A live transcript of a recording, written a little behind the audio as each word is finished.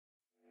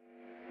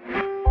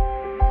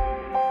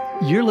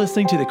You're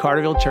listening to the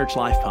Carterville Church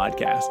Life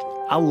Podcast.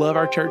 I love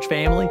our church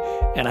family,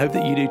 and I hope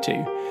that you do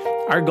too.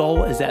 Our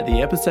goal is that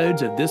the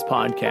episodes of this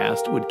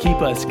podcast would keep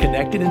us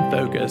connected and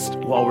focused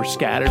while we're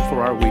scattered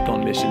for our week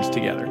on missions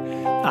together.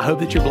 I hope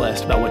that you're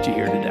blessed by what you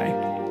hear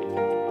today.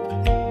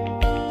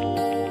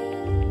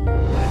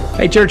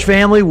 Hey, church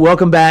family,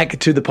 welcome back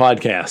to the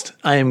podcast.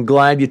 I am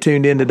glad you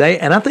tuned in today,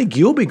 and I think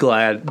you'll be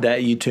glad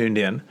that you tuned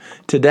in.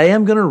 Today,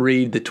 I'm going to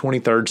read the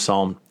 23rd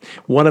Psalm,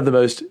 one of the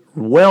most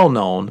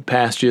well-known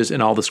passages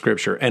in all the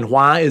Scripture. And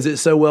why is it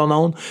so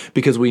well-known?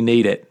 Because we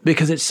need it,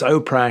 because it's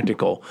so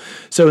practical.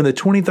 So in the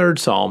 23rd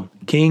Psalm,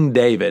 King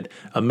David,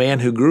 a man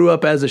who grew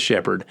up as a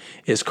shepherd,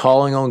 is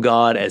calling on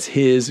God as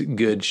his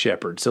good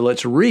shepherd. So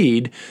let's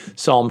read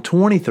Psalm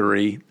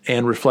 23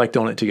 and reflect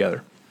on it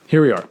together.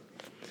 Here we are.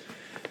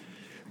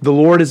 The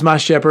Lord is my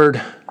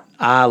shepherd,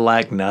 I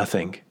lack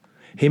nothing.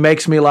 He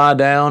makes me lie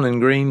down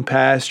in green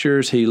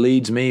pastures. He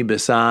leads me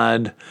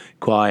beside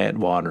quiet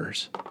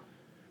waters.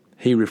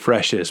 He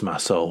refreshes my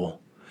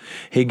soul.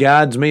 He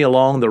guides me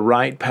along the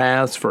right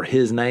paths for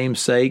His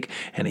name's sake.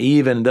 And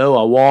even though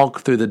I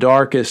walk through the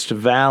darkest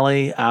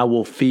valley, I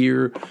will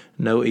fear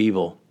no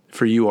evil.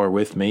 For you are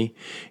with me.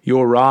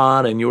 Your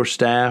rod and your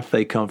staff,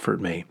 they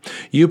comfort me.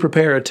 You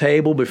prepare a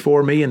table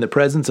before me in the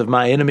presence of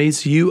my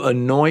enemies. You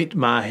anoint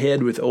my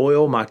head with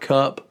oil. My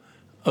cup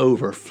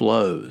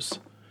overflows.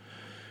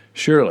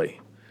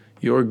 Surely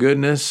your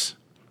goodness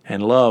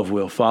and love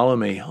will follow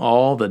me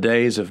all the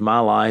days of my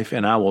life,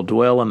 and I will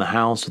dwell in the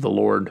house of the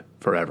Lord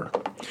forever.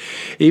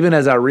 Even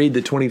as I read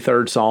the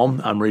 23rd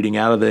Psalm, I'm reading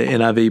out of the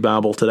NIV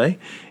Bible today.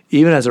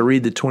 Even as I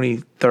read the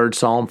 23rd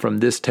Psalm from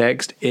this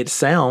text, it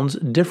sounds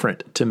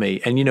different to me.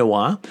 And you know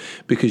why?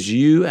 Because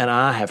you and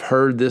I have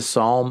heard this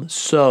Psalm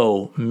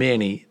so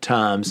many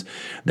times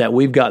that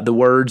we've got the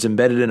words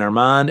embedded in our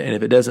mind. And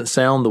if it doesn't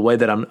sound the way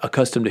that I'm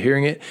accustomed to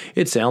hearing it,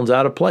 it sounds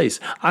out of place.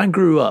 I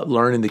grew up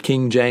learning the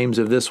King James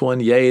of this one,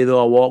 yea,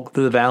 though I walk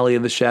through the valley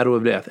of the shadow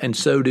of death. And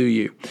so do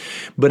you.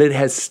 But it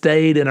has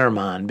stayed in our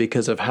mind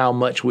because of how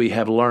much we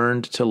have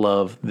learned to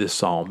love this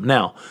Psalm.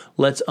 Now,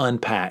 let's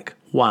unpack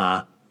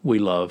why we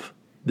love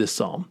this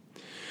psalm.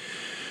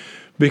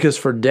 Because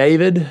for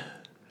David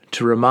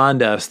to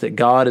remind us that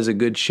God is a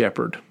good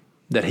shepherd,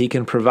 that He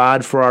can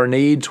provide for our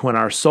needs when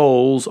our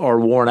souls are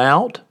worn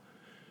out,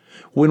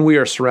 when we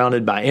are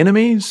surrounded by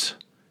enemies,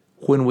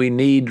 when we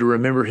need to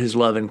remember His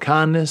love and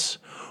kindness,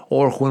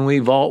 or when we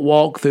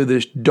walk through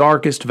this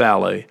darkest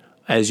valley,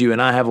 as you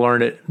and I have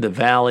learned it, the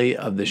valley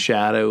of the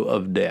shadow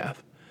of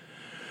death.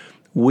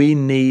 We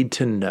need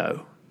to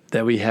know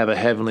that we have a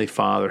Heavenly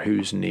Father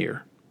who's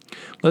near.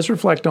 Let's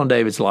reflect on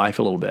David's life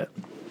a little bit.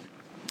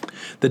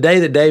 The day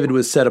that David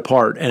was set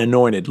apart and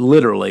anointed,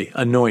 literally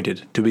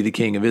anointed to be the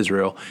king of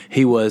Israel,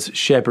 he was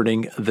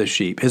shepherding the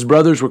sheep. His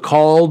brothers were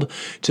called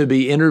to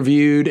be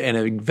interviewed and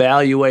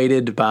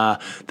evaluated by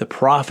the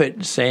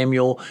prophet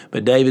Samuel,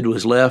 but David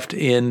was left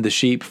in the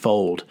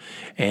sheepfold.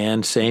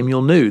 And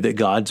Samuel knew that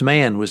God's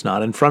man was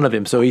not in front of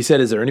him. So he said,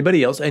 is there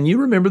anybody else? And you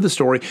remember the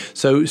story.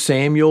 So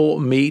Samuel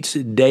meets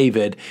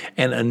David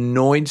and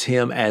anoints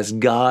him as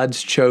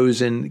God's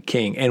chosen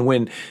king. And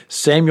when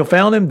Samuel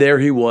found him, there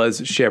he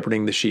was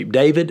shepherding the sheep.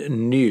 David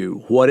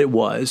knew what it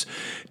was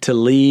to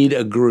lead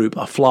a group,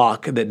 a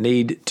flock that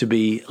need to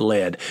be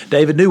led.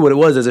 David knew what it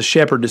was as a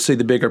shepherd to see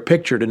the bigger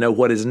picture, to know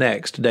what is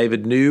next.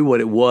 David knew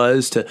what it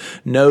was to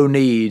know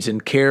needs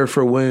and care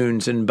for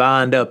wounds and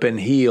bind up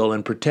and heal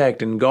and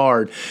protect and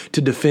guard,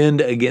 to defend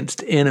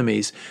against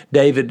enemies.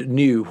 David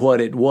knew what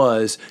it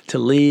was to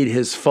lead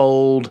his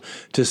fold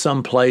to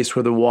some place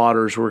where the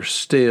waters were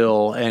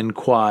still and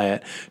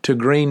quiet, to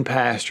green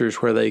pastures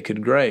where they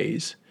could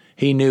graze.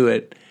 He knew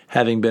it,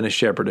 having been a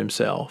shepherd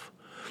himself.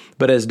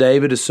 But as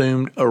David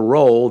assumed a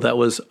role that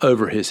was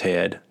over his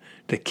head,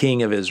 the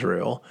king of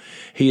Israel,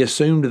 he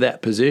assumed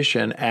that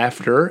position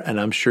after, and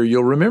I'm sure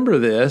you'll remember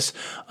this,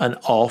 an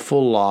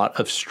awful lot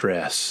of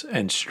stress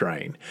and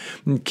strain.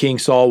 King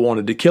Saul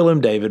wanted to kill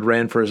him. David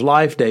ran for his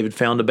life. David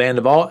found a band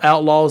of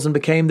outlaws and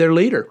became their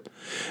leader.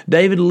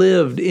 David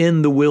lived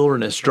in the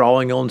wilderness,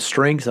 drawing on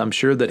strength, I'm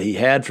sure, that he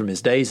had from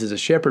his days as a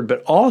shepherd,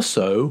 but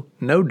also,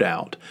 no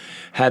doubt,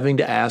 having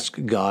to ask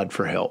God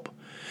for help.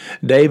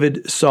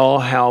 David saw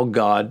how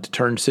God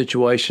turned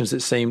situations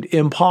that seemed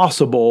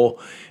impossible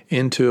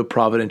into a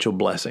providential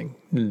blessing.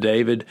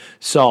 David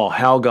saw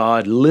how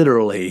God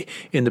literally,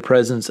 in the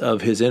presence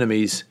of his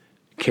enemies,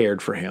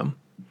 cared for him.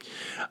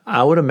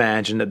 I would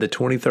imagine that the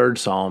 23rd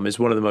Psalm is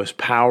one of the most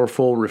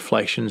powerful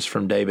reflections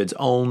from David's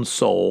own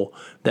soul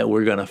that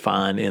we're going to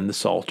find in the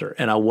Psalter.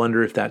 And I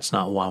wonder if that's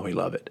not why we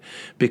love it,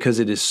 because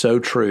it is so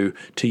true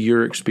to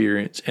your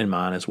experience and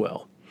mine as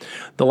well.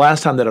 The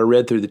last time that I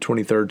read through the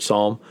 23rd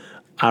Psalm,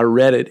 I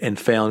read it and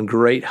found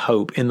great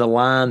hope in the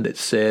line that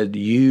said,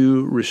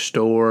 you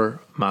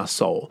restore my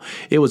soul.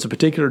 It was a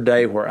particular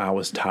day where I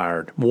was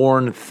tired,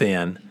 worn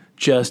thin,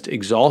 just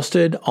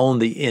exhausted on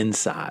the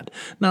inside,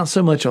 not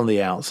so much on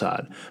the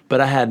outside, but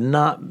I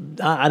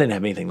didn't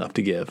have anything left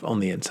to give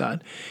on the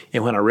inside.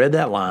 And when I read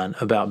that line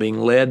about being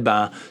led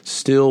by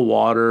still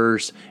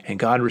waters and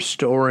God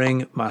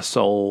restoring my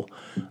soul,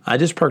 I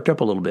just perked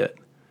up a little bit.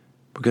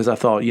 because I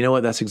thought, you know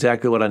what, that's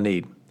exactly what I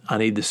need. I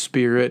need the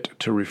Spirit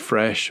to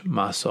refresh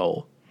my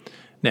soul.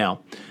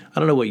 Now, I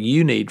don't know what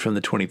you need from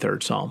the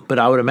 23rd Psalm, but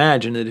I would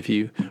imagine that if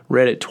you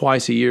read it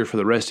twice a year for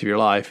the rest of your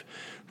life,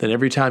 then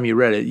every time you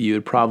read it, you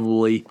would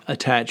probably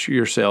attach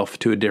yourself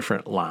to a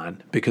different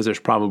line because there's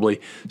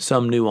probably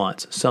some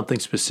nuance, something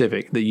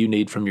specific that you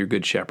need from your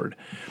Good Shepherd.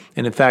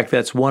 And in fact,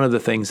 that's one of the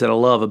things that I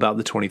love about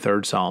the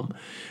 23rd Psalm,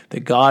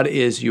 that God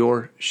is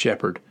your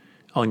shepherd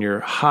on your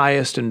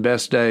highest and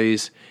best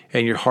days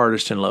and your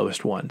hardest and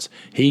lowest ones.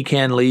 He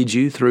can lead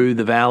you through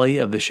the valley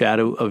of the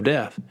shadow of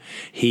death.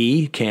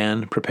 He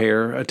can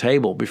prepare a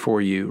table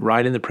before you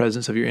right in the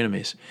presence of your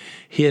enemies.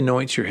 He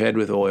anoints your head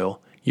with oil.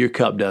 Your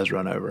cup does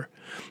run over.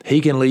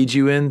 He can lead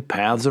you in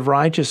paths of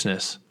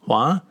righteousness.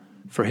 Why?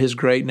 For His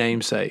great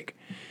name's sake.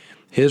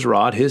 His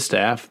rod, His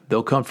staff,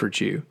 they'll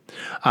comfort you.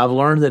 I've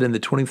learned that in the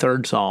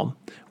 23rd Psalm,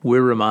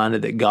 we're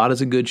reminded that God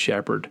is a good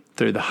shepherd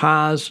through the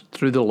highs,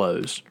 through the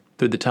lows,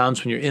 through the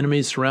times when your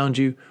enemies surround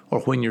you or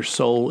when your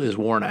soul is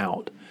worn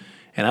out.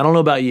 And I don't know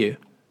about you,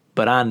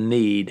 but I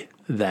need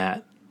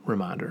that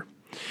reminder.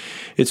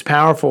 It's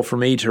powerful for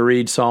me to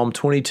read Psalm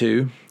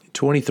 22,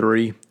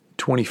 23,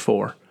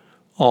 24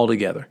 all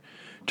together,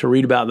 to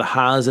read about the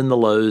highs and the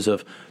lows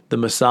of the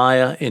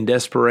Messiah in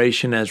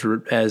desperation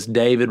as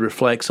David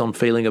reflects on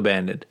feeling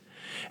abandoned.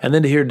 And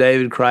then to hear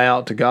David cry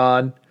out to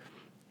God,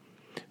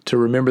 to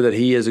remember that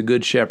He is a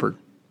good shepherd.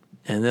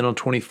 And then on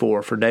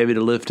 24, for David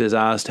to lift his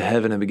eyes to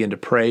heaven and begin to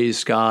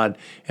praise God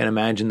and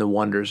imagine the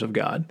wonders of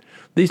God.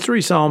 These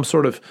three Psalms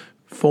sort of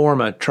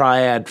form a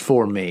triad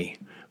for me.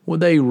 Well,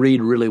 they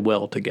read really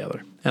well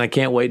together. And I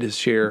can't wait to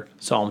share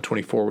Psalm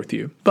 24 with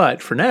you.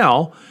 But for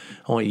now,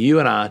 I want you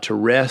and I to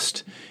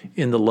rest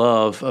in the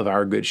love of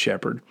our Good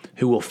Shepherd,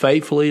 who will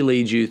faithfully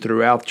lead you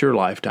throughout your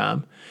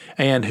lifetime,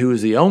 and who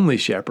is the only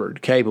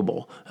shepherd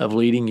capable of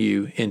leading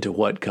you into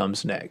what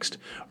comes next.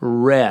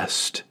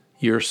 Rest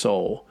your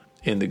soul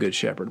in the Good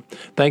Shepherd.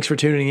 Thanks for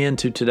tuning in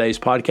to today's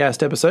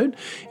podcast episode.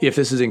 If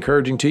this is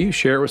encouraging to you,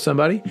 share it with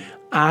somebody.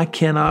 I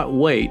cannot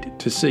wait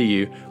to see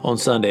you on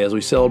Sunday as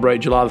we celebrate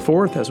July the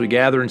 4th, as we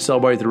gather and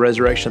celebrate the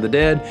resurrection of the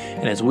dead,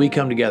 and as we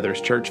come together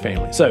as church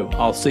family. So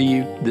I'll see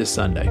you this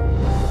Sunday.